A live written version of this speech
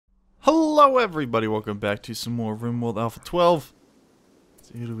Hello everybody, welcome back to some more RimWorld Alpha 12.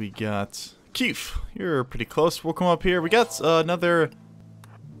 So who do we got? Keith, you're pretty close. We'll come up here. We got another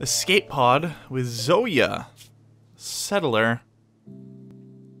escape pod with Zoya. Settler.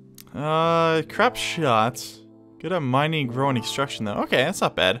 Crap shot. Good at mining, growing, extraction though. Okay, that's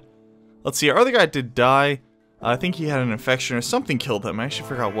not bad. Let's see, our other guy did die. I think he had an infection or something killed him. I actually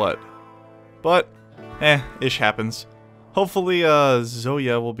forgot what. But, ish happens. Hopefully,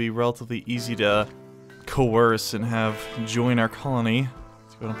 Zoya will be relatively easy to coerce and have join our colony.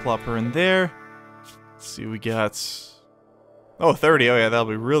 Let's go and plop her in there. Let's see, we got... Oh, 30. Oh yeah, that'll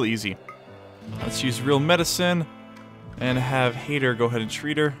be real easy. Let's use real medicine and have Hater go ahead and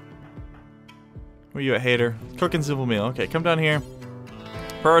treat her. Where you at, Hater? Cooking simple meal. Okay, come down here.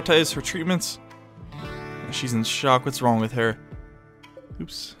 Prioritize her treatments. She's in shock. What's wrong with her?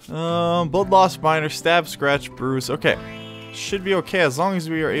 Oops. Blood loss, minor, stab, scratch, bruise. Okay. Should be okay as long as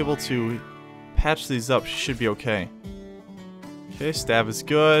we are able to patch these up. She should be okay. Okay, stab is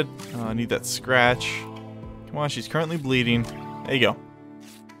good. I need that scratch. Come on, she's currently bleeding. There you go.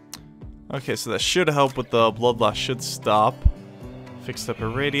 Okay, so that should help with the blood loss. Should stop. Fixed up her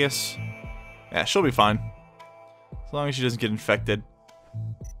radius. Yeah, she'll be fine. As long as she doesn't get infected.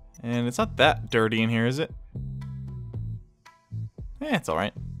 And it's not that dirty in here, is it? Yeah, it's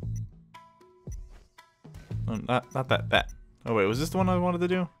alright. Oh, not that. Oh wait, was this the one I wanted to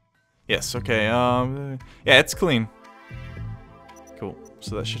do? Yes, okay, yeah, it's clean. Cool,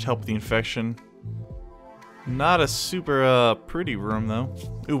 so that should help with the infection. Not a super, pretty room, though.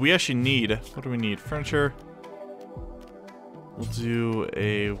 Ooh, we actually need, what do we need? Furniture. We'll do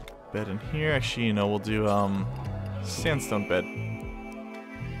a bed in here. Actually, you know, we'll do, sandstone bed.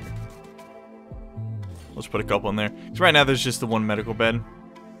 Let's put a couple in there. Because right now there's just the one medical bed.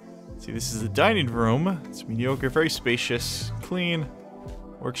 See, this is the dining room. It's mediocre, very spacious, clean.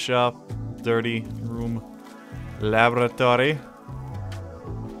 Workshop, dirty room, laboratory,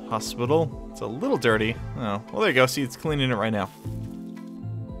 hospital. It's a little dirty. Oh, well there you go. See, it's cleaning it right now.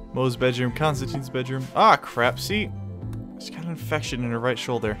 Mo's bedroom, Constantine's bedroom. Ah, crap. See, she's got an infection in her right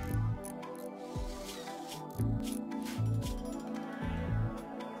shoulder.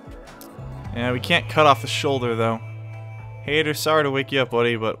 Yeah, we can't cut off the shoulder, though. Hater, sorry to wake you up,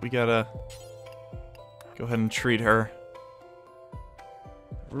 buddy, but we gotta go ahead and treat her.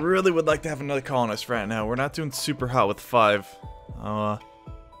 Really would like to have another colonist right now. We're not doing super hot with 5.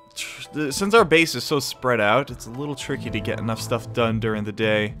 Since our base is so spread out, it's a little tricky to get enough stuff done during the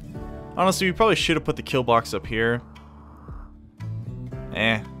day. Honestly, we probably should have put the kill box up here.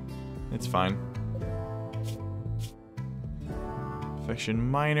 It's fine. Infection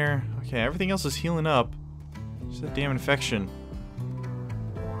minor. Okay, everything else is healing up. Just that damn infection.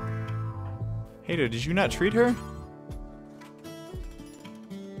 Hater, did you not treat her?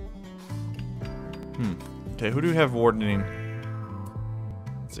 Okay, who do we have wardening?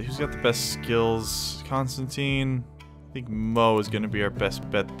 Let's see, who's got the best skills? Constantine. I think Mo is going to be our best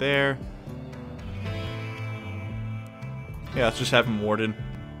bet there. Yeah, let's just have him warden.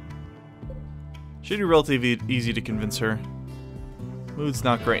 Should be relatively easy to convince her. Mood's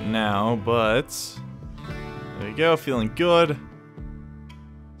not great now, but there you go, feeling good.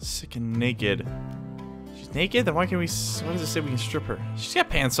 Sick and naked. She's naked? Then why can't we? Why does it say we can strip her? She's got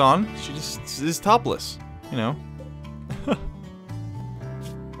pants on. She just is topless, you know.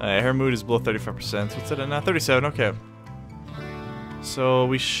 Her mood is below 35%. What's that at now? 37. Okay. So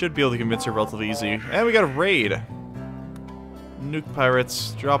we should be able to convince her relatively easy. And we got a raid. Nuke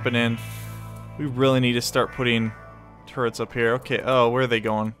pirates dropping in. We really need to start putting turrets up here. Okay, oh, where are they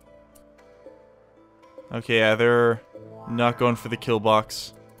going? Okay, yeah, they're not going for the kill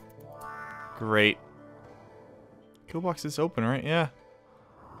box. Great. Kill box is open, right? Yeah.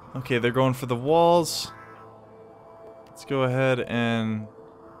 Okay, they're going for the walls. Let's go ahead and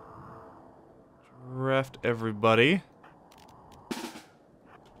draft everybody.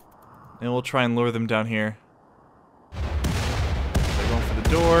 And we'll try and lure them down here. They're going for the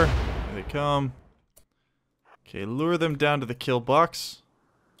door. Here they come. Okay, lure them down to the kill box.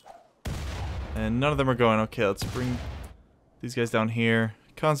 And none of them are going. Okay, let's bring these guys down here.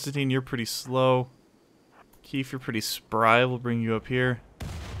 Constantine, you're pretty slow. Keith, you're pretty spry. We'll bring you up here.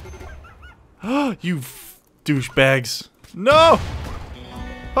 You douchebags. No!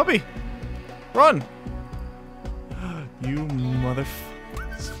 Puppy! Run! You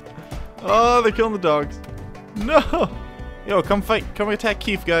motherfuckers. Oh, they're killing the dogs. No! Yo, come fight. Come attack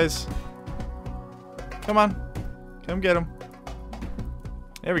Keith, guys. Come on. Come get him.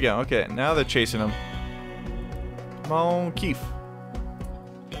 There we go. Okay, now they're chasing him. Come on, Keith.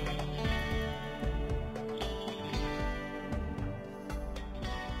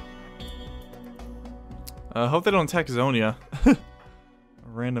 Hope they don't attack Zoya. A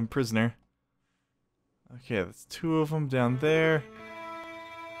random prisoner. Okay, that's 2 of them down there.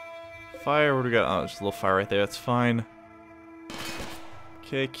 Fire, what do we got? Oh, just a little fire right there, that's fine.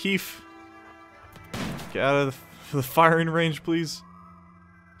 Okay, Keith. Get out of the firing range, please.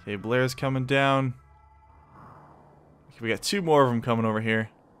 Okay, Blair's coming down. Okay, we got 2 more of them coming over here.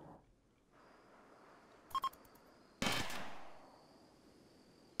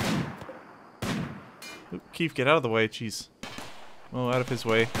 Oop, Keith, get out of the way, jeez. Oh, out of his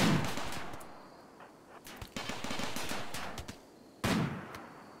way.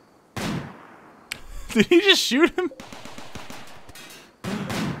 Did he just shoot him?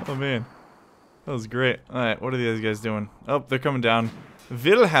 Oh man. That was great. Alright, what are these guys doing? Oh, they're coming down.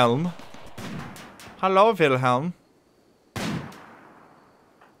 Wilhelm. Hello, Wilhelm.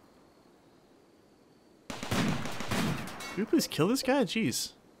 Could you please kill this guy?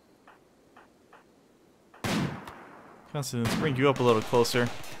 Jeez. Constantine, let's bring you up a little closer.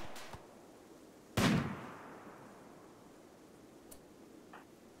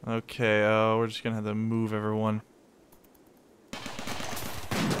 Okay, we're just gonna have to move everyone.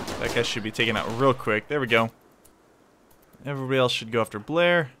 That guy should be taken out real quick. There we go. Everybody else should go after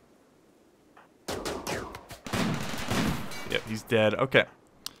Blair. Yep, he's dead. Okay.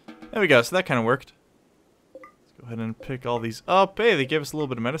 There we go. So that kind of worked. Let's go ahead and pick all these up. Hey, they gave us a little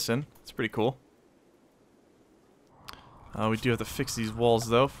bit of medicine. That's pretty cool. We do have to fix these walls,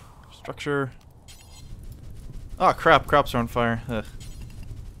 though. Structure. Oh, crap. Crops are on fire. Ugh.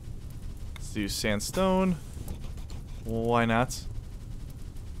 Let's do sandstone. Why not?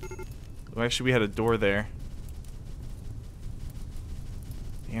 Oh, actually, we had a door there.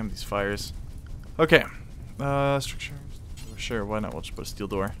 Damn, these fires. Okay. Structure. Sure, why not? We'll just put a steel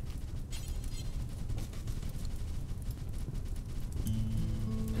door.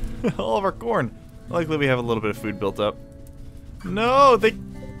 All of our corn. Likely we have a little bit of food built up. No, they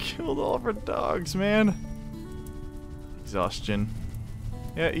killed all of our dogs, man. Exhaustion.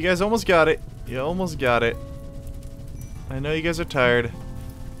 Yeah, you guys almost got it. You almost got it. I know you guys are tired.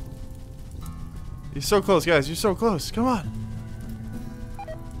 You're so close, guys. You're so close. Come on.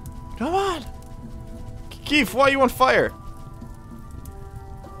 Come on. Keith, why are you on fire?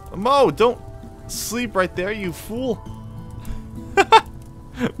 Mo, don't sleep right there, you fool.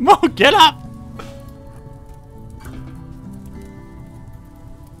 Mo, get up.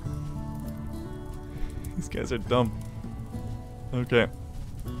 These guys are dumb. Okay.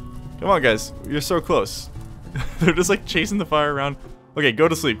 Come on, guys. You're so close. They're just like chasing the fire around. Okay, go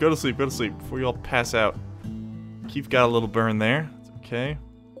to sleep. Go to sleep. Go to sleep before you all pass out. Keith got a little burn there. Okay.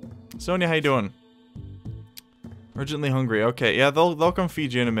 Sonia, how you doing? Urgently hungry. Okay, yeah, they'll come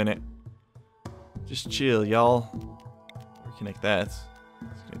feed you in a minute. Just chill, y'all. Reconnect that.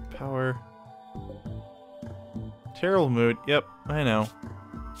 Let's get power. Terrible mood. Yep, I know.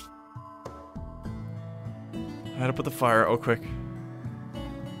 I had to put the fire. Oh, quick.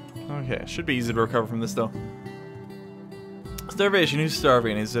 Okay, should be easy to recover from this though. Starvation. Who's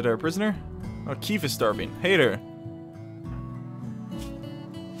starving? Is it our prisoner? Oh, Keith is starving. Hater.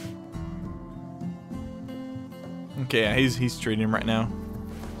 Okay, yeah, he's treating him right now.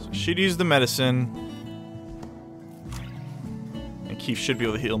 So she'd use the medicine. And Keith should be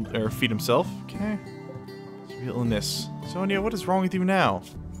able to heal or feed himself. Okay. Illness. Sonia, what is wrong with you now?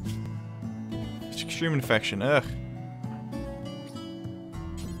 It's extreme infection. Ugh.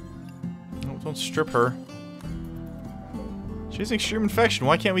 No, don't strip her. She has an extreme infection.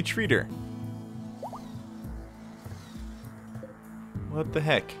 Why can't we treat her? What the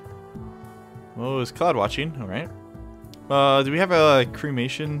heck? Oh, it's cloud watching. Alright. Do we have a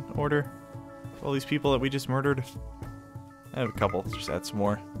cremation order for all these people that we just murdered? I have a couple. Let's just add some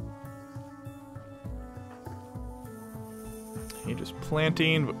more. You're just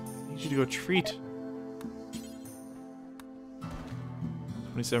planting, but I need you to go treat.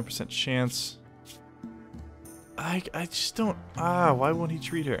 27% chance. I just don't. Why won't he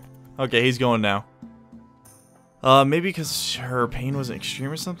treat her? Okay, he's going now. Maybe because her pain wasn't extreme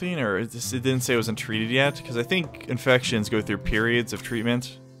or something, or it didn't say it wasn't treated yet. Because I think infections go through periods of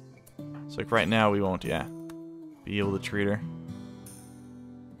treatment. So like right now, we won't, be able to treat her.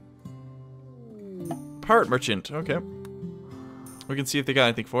 Part merchant. Okay. We can see if they got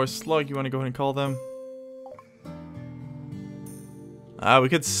anything for us. Slug, you want to go ahead and call them? We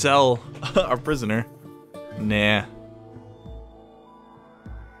could sell our prisoner. Nah.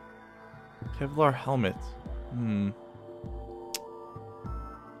 Kevlar helmet. We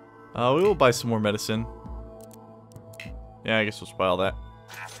will buy some more medicine. Yeah, I guess we'll buy all that.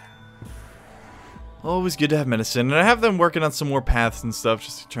 Always good to have medicine. And I have them working on some more paths and stuff,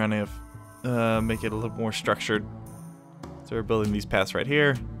 just trying to have make it a little more structured. So we're building these paths right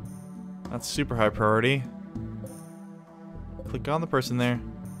here. That's super high priority. Click on the person there.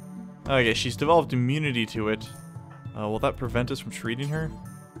 Okay, she's developed immunity to it. Will that prevent us from treating her?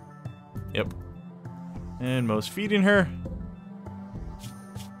 Yep. And Mo's feeding her.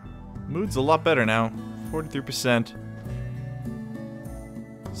 Mood's a lot better now. 43%.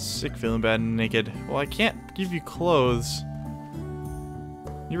 Sick, feeling bad and naked. Well, I can't give you clothes.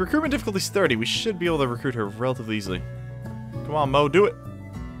 Your recruitment difficulty is 30. We should be able to recruit her relatively easily. Come on, Mo, do it.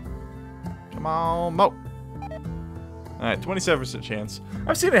 Come on, Mo. Alright, 27% chance.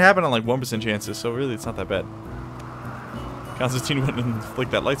 I've seen it happen on like 1% chances, so really it's not that bad. Constantine went and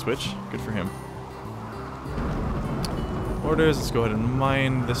flicked that light switch. Good for him. Orders, let's go ahead and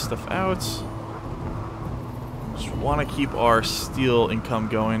mine this stuff out. Just want to keep our steel income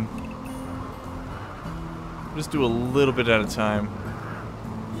going. Just do a little bit at a time.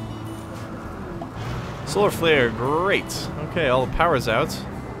 Solar flare, great. Okay, all the power's out.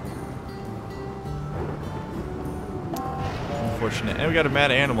 Unfortunate. And we got a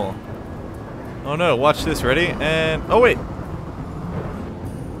mad animal. Oh no, watch this, ready? And oh wait!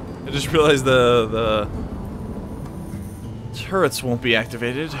 I just realized the turrets won't be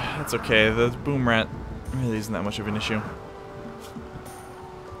activated. That's okay, the boom rat really isn't that much of an issue.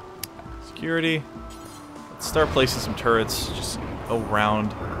 Security. Let's start placing some turrets just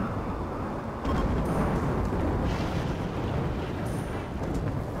around.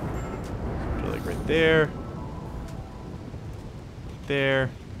 Like right there. There.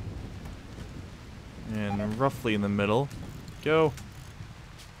 And roughly in the middle. Go.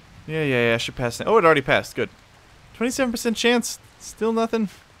 Yeah, I should pass that. Oh, it already passed. Good. 27% chance. Still nothing.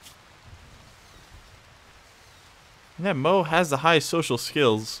 Yeah, Mo has the highest social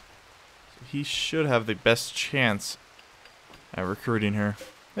skills. So he should have the best chance at recruiting her.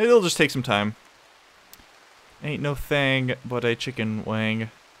 It'll just take some time. Ain't no thing but a chicken wing.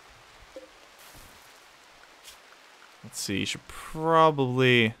 Let's see, should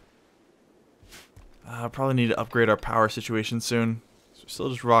probably need to upgrade our power situation soon. So we're still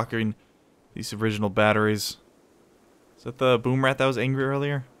just rocking these original batteries. Is that the boom rat that was angry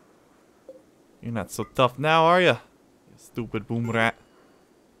earlier? You're not so tough now, are you? You stupid boom rat.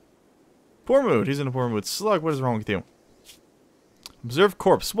 Poor mood. He's in a poor mood. Slug, what is wrong with you? Observe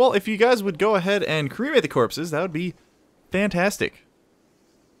corpse. Well, if you guys would go ahead and cremate the corpses, that would be fantastic.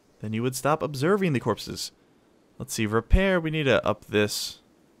 Then you would stop observing the corpses. Let's see, repair, we need to up this.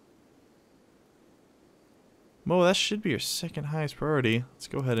 Mo, that should be your second highest priority. Let's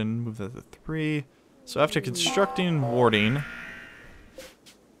go ahead and move that to 3. So after constructing and warding...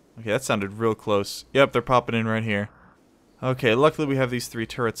 Okay, that sounded real close. Yep, they're popping in right here. Okay, luckily we have these 3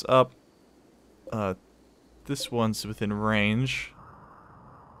 turrets up. This one's within range.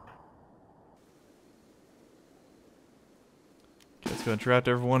 Okay, let's go and draft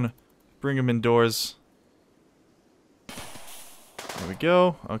everyone. Bring them indoors. There we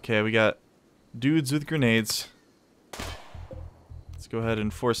go. Okay, we got dudes with grenades. Let's go ahead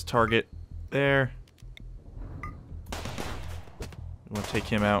and force target there. We want to take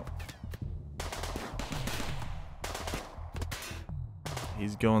him out.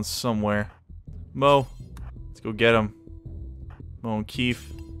 He's going somewhere. Mo, let's go get him. Mo and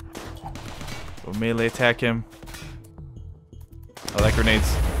Keith. Go melee attack him. Oh, that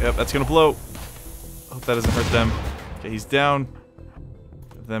grenade's... Yep, that's gonna blow. Hope that doesn't hurt them. Okay, he's down.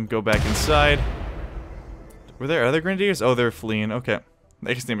 Have them go back inside. Were there other grenadiers? Oh, they're fleeing. Okay. I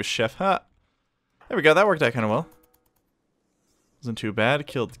think his name is Chef. Ha! There we go. That worked out kind of well. Wasn't too bad.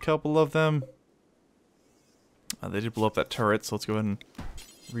 Killed a couple of them. They did blow up that turret, so let's go ahead and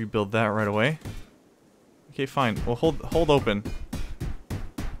rebuild that right away. Okay, fine. Well, hold open.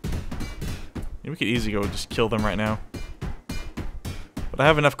 Yeah, we could easily go just kill them right now. But I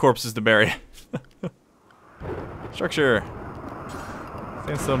have enough corpses to bury. Structure.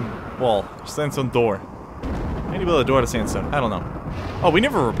 Sandstone wall. Sandstone door. I need to build a door to sandstone. I don't know. Oh, we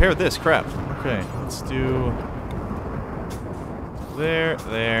never repaired this. Crap. Okay, let's do... There.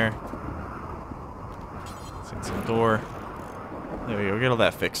 Sandstone door. There we go. Get all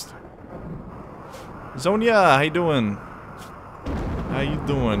that fixed. Zoya, how you doing? How you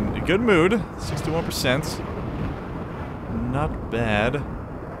doing? Good mood. 61%. Not bad.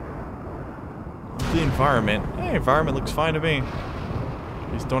 The environment. Hey, environment looks fine to me.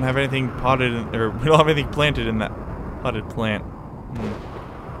 We just don't have anything potted in, or we don't have anything planted in that potted plant.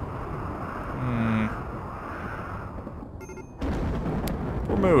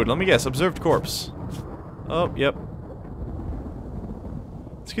 Poor mood. Let me guess. Observed corpse. Oh, yep.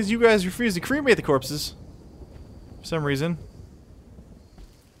 It's because you guys refuse to cremate the corpses. For some reason.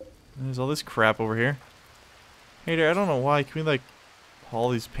 There's all this crap over here. Hey there, I don't know why. Can we, like, haul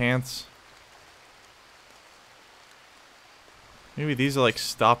these pants? Maybe these are, like,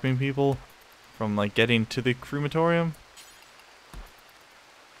 stopping people from, like, getting to the crematorium?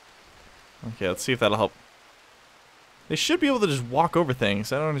 Okay, let's see if that'll help. They should be able to just walk over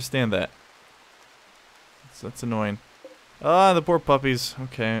things. I don't understand that. That's annoying. Ah, the poor puppies.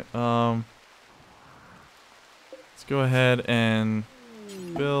 Okay, let's go ahead and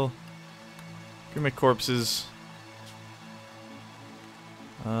Bill. Cremate corpses.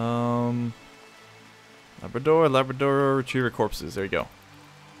 Labrador retriever corpses. There you go.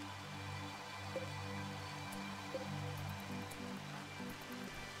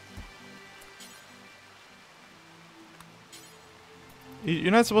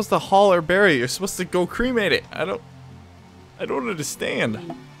 You're not supposed to haul or bury. You're supposed to go cremate it. I don't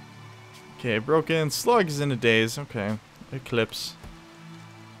understand. Okay, broken. Slug is in a daze. Okay. Eclipse.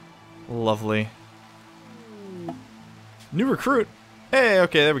 Lovely. New recruit. Hey,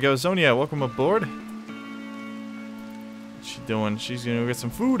 okay, there we go. Zoya, welcome aboard. What's she doing? She's gonna go get some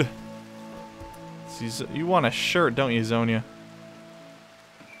food. You want a shirt, don't you, Zoya?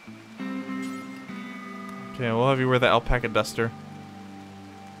 Okay, we'll have you wear the alpaca duster.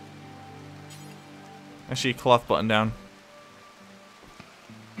 Actually, cloth button down.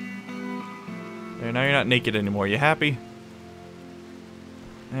 There, now you're not naked anymore. You happy?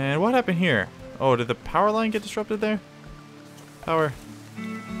 And what happened here? Oh, did the power line get disrupted there? Power.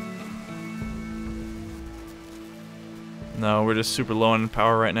 No, we're just super low on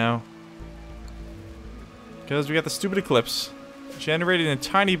power right now. Because we got the stupid eclipse. Generating a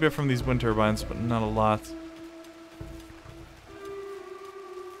tiny bit from these wind turbines, but not a lot.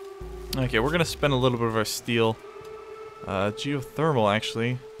 Okay, we're gonna spend a little bit of our steel. Geothermal,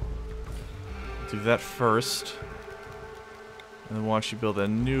 actually. Do that first. And then we'll actually build a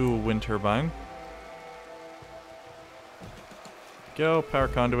new wind turbine. Go, power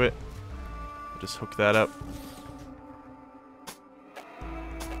conduit. Just hook that up.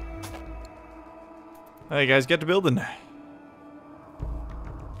 Hey guys, get to building.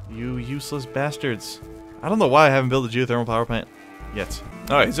 You useless bastards. I don't know why I haven't built a geothermal power plant yet.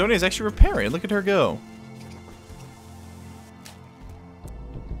 Alright, Zoya is actually repairing. Look at her go.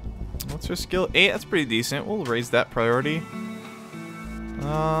 What's her skill? 8, that's pretty decent. We'll raise that priority.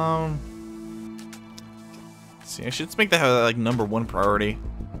 Let's see, let's make that like #1 priority.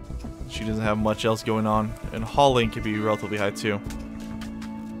 She doesn't have much else going on. And hauling could be relatively high too.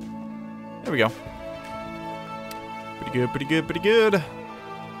 There we go. Pretty good, pretty good, pretty good.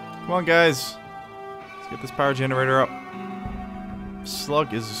 Come on, guys. Let's get this power generator up.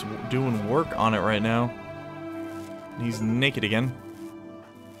 Slug is doing work on it right now. He's naked again.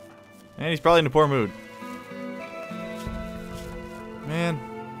 And he's probably in a poor mood. Man.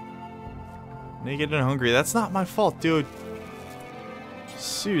 Naked and hungry. That's not my fault, dude.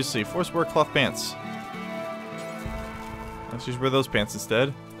 Seriously, force wear cloth pants. Let's just wear those pants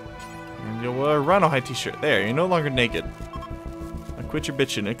instead. And you'll wear a rhino high t-shirt. There, you're no longer naked. Now quit your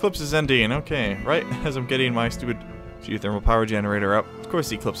bitching. Eclipse is ending. Okay, right as I'm getting my stupid geothermal power generator up. Of course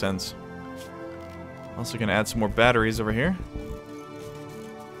the eclipse ends. Also gonna add some more batteries over here.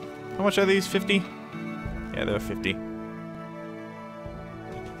 How much are these? 50? Yeah, they're 50.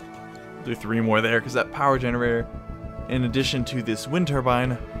 Do 3 more there, because that power generator, in addition to this wind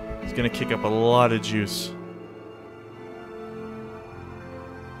turbine, is going to kick up a lot of juice.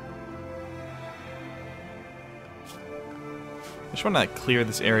 I just want to like, clear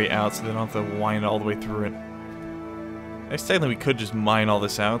this area out so they don't have to wind all the way through it. Next, technically we could just mine all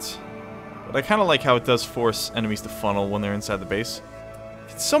this out. But I kind of like how it does force enemies to funnel when they're inside the base.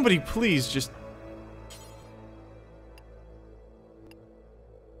 Can somebody please just...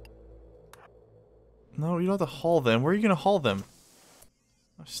 No, you don't have to haul them. Where are you going to haul them?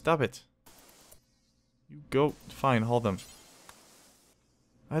 Oh, stop it. You go. Fine, haul them.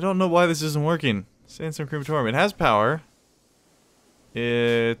 I don't know why this isn't working. Sandstorm crematorium. It has power.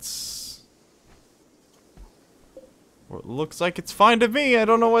 It's... Well, it looks like it's fine to me. I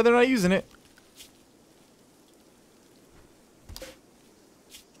don't know why they're not using it.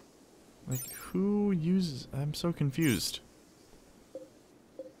 Like, who uses... I'm so confused.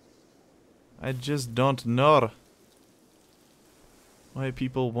 I just don't know why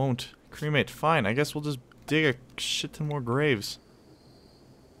people won't cremate. Fine, I guess we'll just dig a shit ton more graves.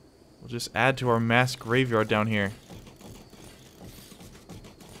 We'll just add to our mass graveyard down here.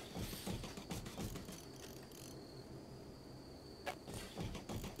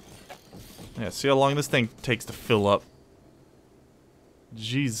 Yeah, see how long this thing takes to fill up.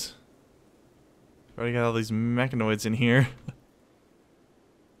 Jeez. Already got all these mechanoids in here.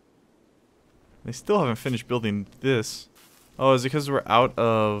 They still haven't finished building this. Oh, is it because we're out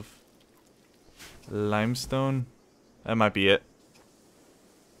of limestone? That might be it.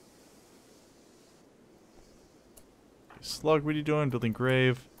 Slug, what are you doing? Building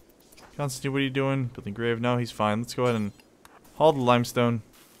grave. Constantine, what are you doing? Building grave. No, he's fine. Let's go ahead and haul the limestone.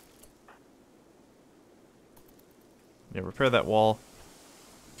 Yeah, repair that wall.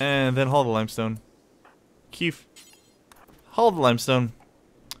 And then haul the limestone. Keef. Haul the limestone.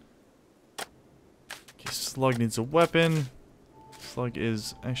 Okay, Slug needs a weapon. Slug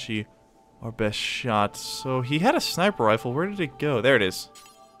is actually our best shot. So he had a sniper rifle. Where did it go? There it is.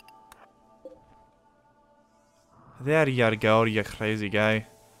 There you gotta go, you crazy guy.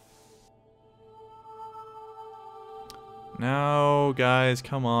 Now, guys,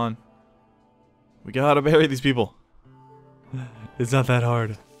 come on. We gotta bury these people. It's not that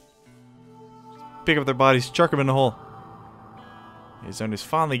hard. Pick up their bodies, chuck them in the hole. His zone is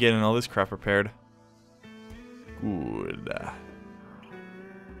finally getting all this crap repaired. Good.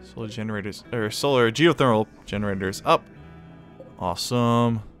 Solar generators, or solar geothermal generators up.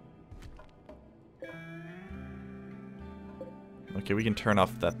 Awesome. Okay, we can turn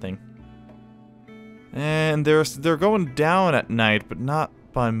off that thing. And they're going down at night, but not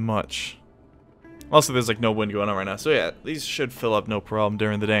by much. Also, there's like no wind going on right now, so yeah, these should fill up no problem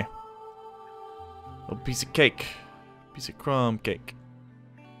during the day. A piece of cake. Piece of crumb cake.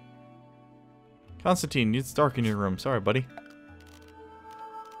 Constantine, it's dark in your room. Sorry, buddy.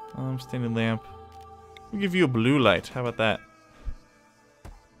 Standing lamp. We'll give you a blue light. How about that?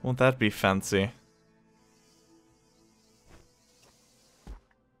 Won't that be fancy?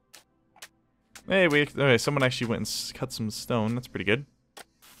 Hey, okay, someone actually went and cut some stone. That's pretty good.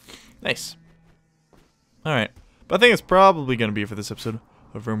 Nice. Alright. But I think it's probably going to be for this episode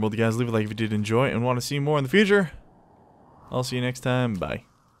of RimWorld. Guys, leave a like if you did enjoy and want to see more in the future. I'll see you next time. Bye.